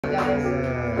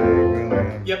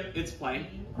Yep, it's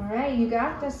playing. All right, you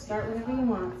got this. Start whenever you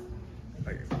want.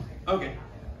 Okay.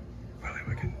 I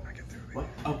can do it. What?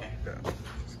 Okay. Yeah.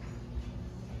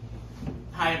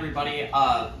 Hi, everybody.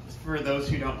 For those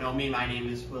who don't know me, my name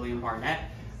is William Barnett,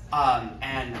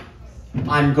 and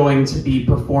I'm going to be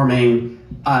performing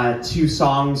 2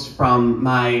 songs from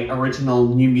my original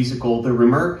new musical, The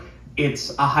Rumor.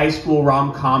 It's a high school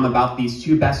rom-com about these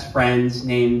 2 best friends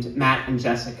named Matt and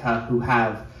Jessica who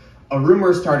have a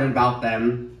rumor started about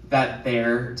them that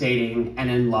they're dating and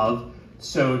in love.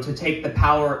 So to take the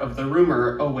power of the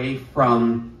rumor away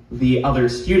from the other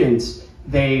students,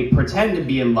 they pretend to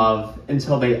be in love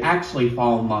until they actually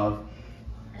fall in love.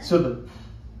 So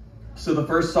the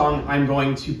first song I'm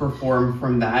going to perform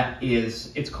from that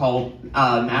it's called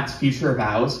Matt's Future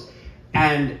Vows.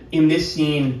 And in this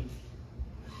scene,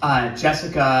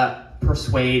 Jessica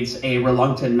persuades a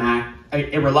reluctant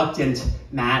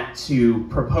Matt to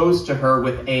propose to her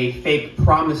with a fake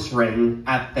promise ring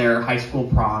at their high school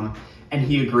prom, and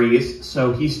he agrees.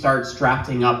 So he starts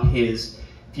drafting up his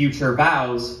future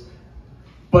vows,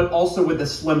 but also with a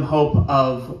slim hope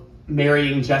of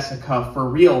marrying Jessica for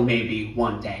real maybe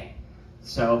one day.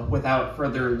 So without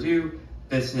further ado,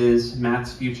 this is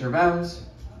Matt's Future Vows.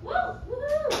 Woo!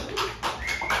 Woohoo!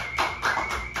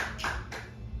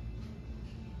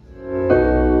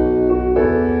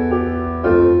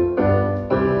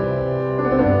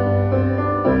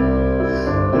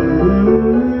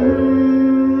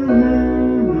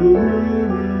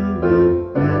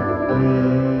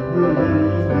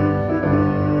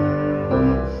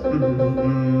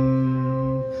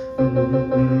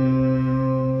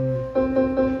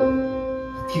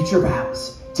 Future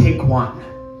vows, take 1.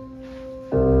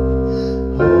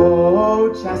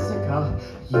 Oh, Jessica,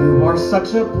 you are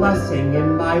such a blessing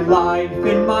in my life,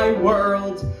 in my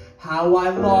world. How I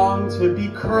long to be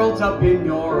curled up in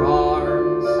your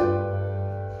arms.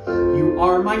 You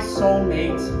are my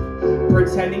soulmate.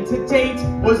 Pretending to date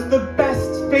was the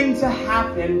best thing to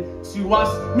happen to us.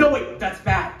 No, wait, that's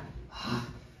bad.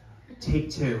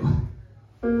 Take 2.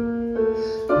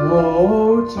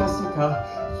 Oh, Jessica,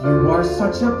 you are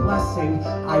such a blessing.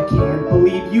 I can't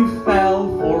believe you fell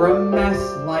for a mess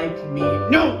like me.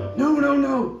 No, no, no,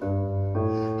 no.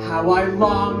 How I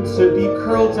long to be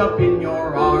curled up in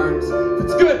your arms.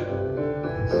 That's good.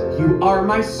 You are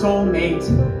my soulmate.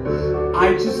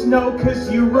 I just know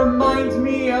 'cause you remind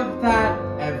me of that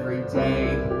every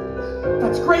day.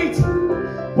 That's great.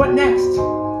 What next?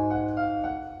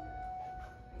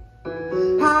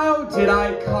 How did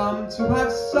I come to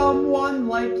have someone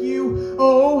like you?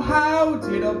 Oh, how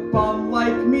did a bum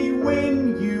like me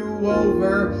win you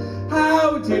over?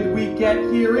 How did we get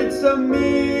here? It's a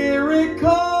miracle.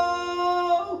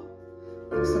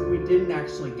 Except we didn't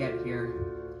actually get here.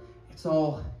 It's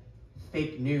all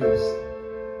fake news.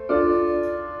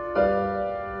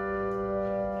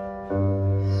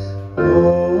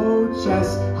 Oh,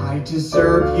 Jess, I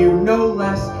deserve you no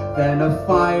less than a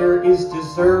fire is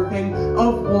deserving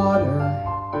of water.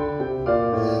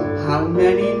 How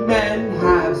many men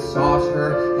have sought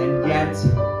her, and yet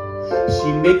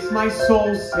she makes my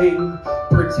soul sing.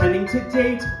 Pretending to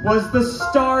date was the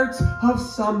start of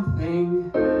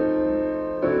something.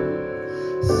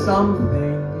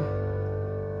 Something.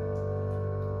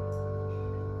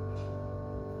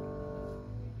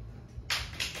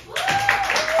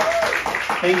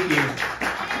 Thank you.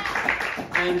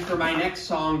 And for my next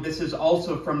song, this is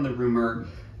also from The Rumor.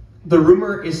 The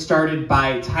Rumor is started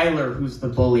by Tyler, who's the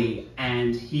bully,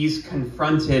 and he's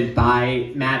confronted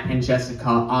by Matt and Jessica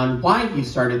on why he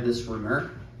started this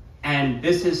rumor. And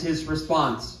this is his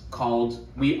response, called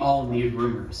We All Need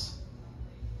Rumors.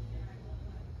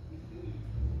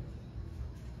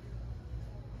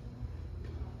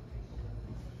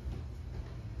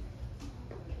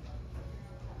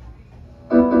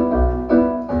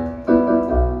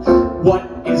 What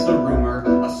is a rumor?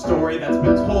 A story that's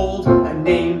been told, a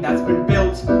name that's been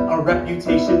built, a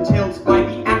reputation tilted by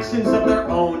the actions of their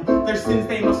own. Their sins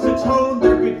they must atone,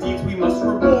 their good deeds we must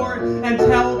reward, and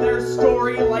tell their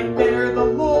story like they're the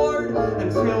Lord.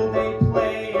 Until they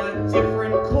play a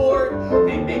different chord,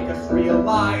 they make us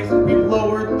realize we've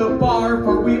lowered the bar,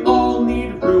 for we all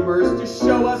need rumors to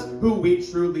show us who we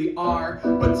truly are.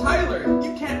 But Tyler,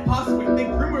 you can't possibly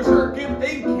think rumors are a good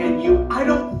thing, can you? I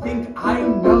don't think I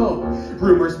know.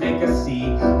 Rumors make us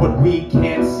see what we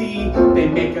can't see. They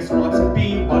make us want to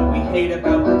be what we hate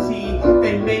about the tea.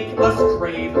 They make us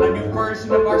crave a new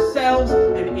version of ourselves,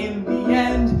 and in the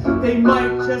end, they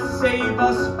might just save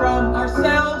us from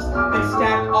ourselves. They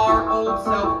stack our old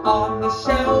self on the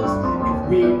shelves. If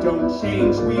we don't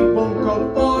change, we won't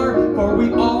go far, for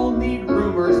we all need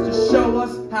rumors to show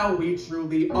us how we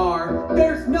truly are.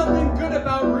 There's nothing good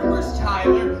about rumors,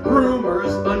 Tyler.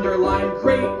 Rumors underline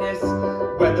greatness,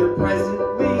 whether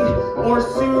presently or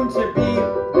soon to be.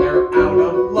 They're out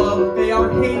of love, they are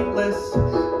hateless.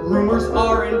 Rumors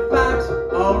are in fact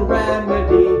a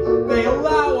remedy. They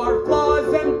allow our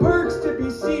flaws and perks to be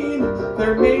seen.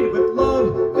 They're made with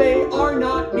love, they are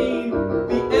not mean.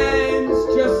 The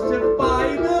ends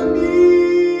justify the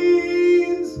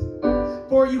means.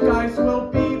 For you guys will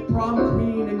be prom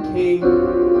queen and king.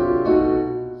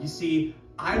 You see,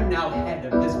 I'm now head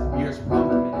of this year's prom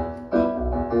committee.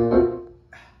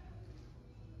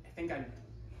 I think I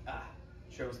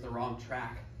chose the wrong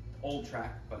track. Old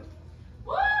track, but...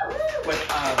 Woo!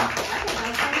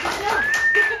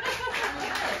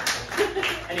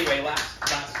 Anyway,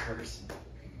 last verse.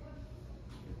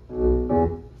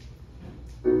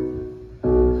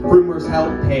 Rumors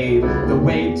help pave the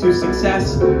way to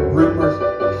success. Rumors...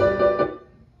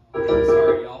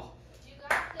 Sorry, y'all. You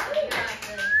got this.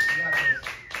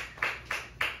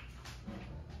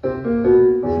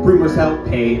 Rumors help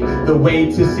pave the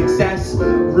way to success.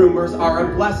 Rumors are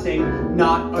a blessing,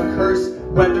 not a curse.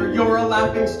 Whether you're a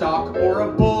laughingstock or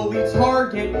a bully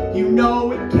target, you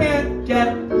know it can't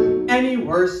get any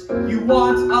worse. You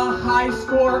want a high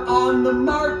score on the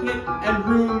market, and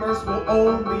rumors will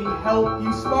only help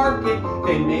you spark it.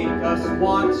 They make us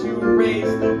want to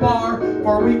raise the bar,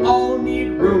 for we all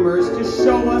need rumors to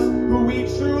show us who we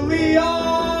truly are.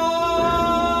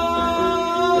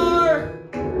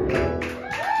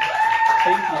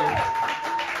 Thank you.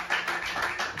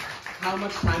 How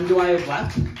much time do I have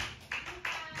left?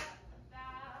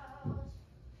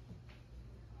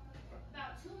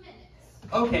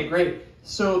 Okay, great.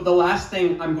 So the last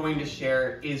thing I'm going to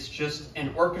share is just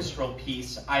an orchestral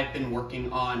piece I've been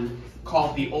working on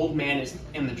called The Old Man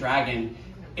and the Dragon.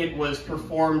 It was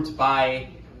performed by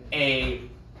a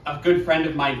good friend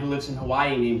of mine who lives in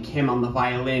Hawaii named Kim on the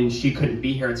violin. She couldn't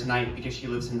be here tonight because she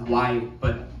lives in Hawaii,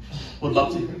 but would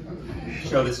love to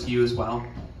show this to you as well.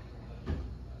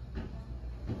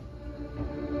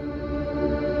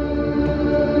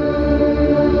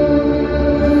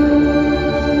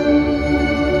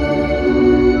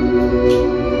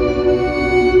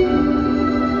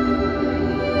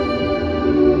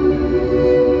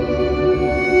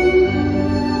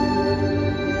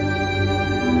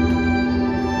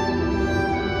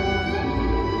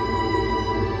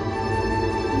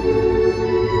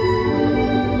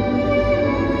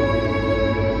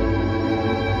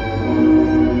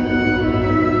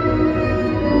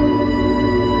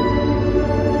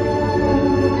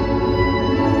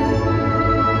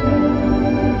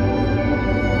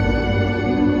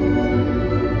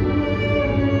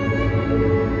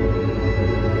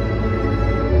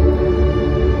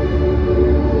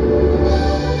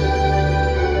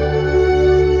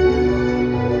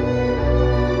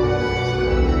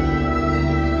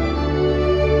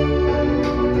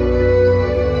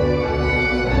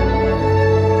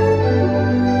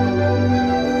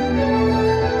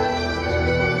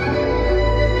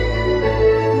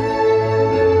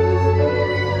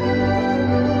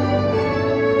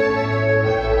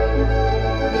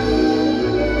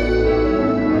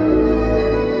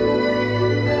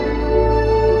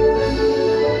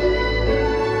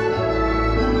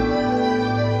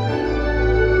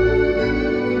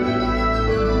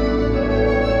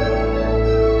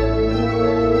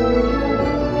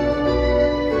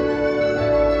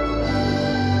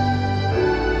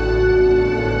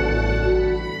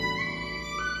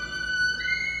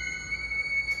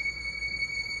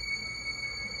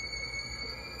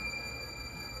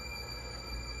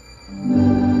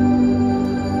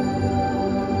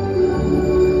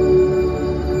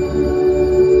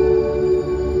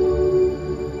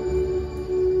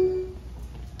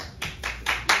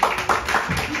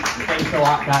 Thanks a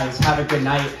lot, guys. Have a good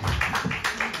night.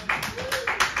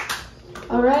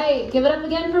 All right, give it up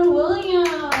again for William.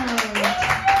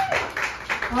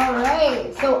 All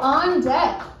right, so on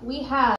deck we have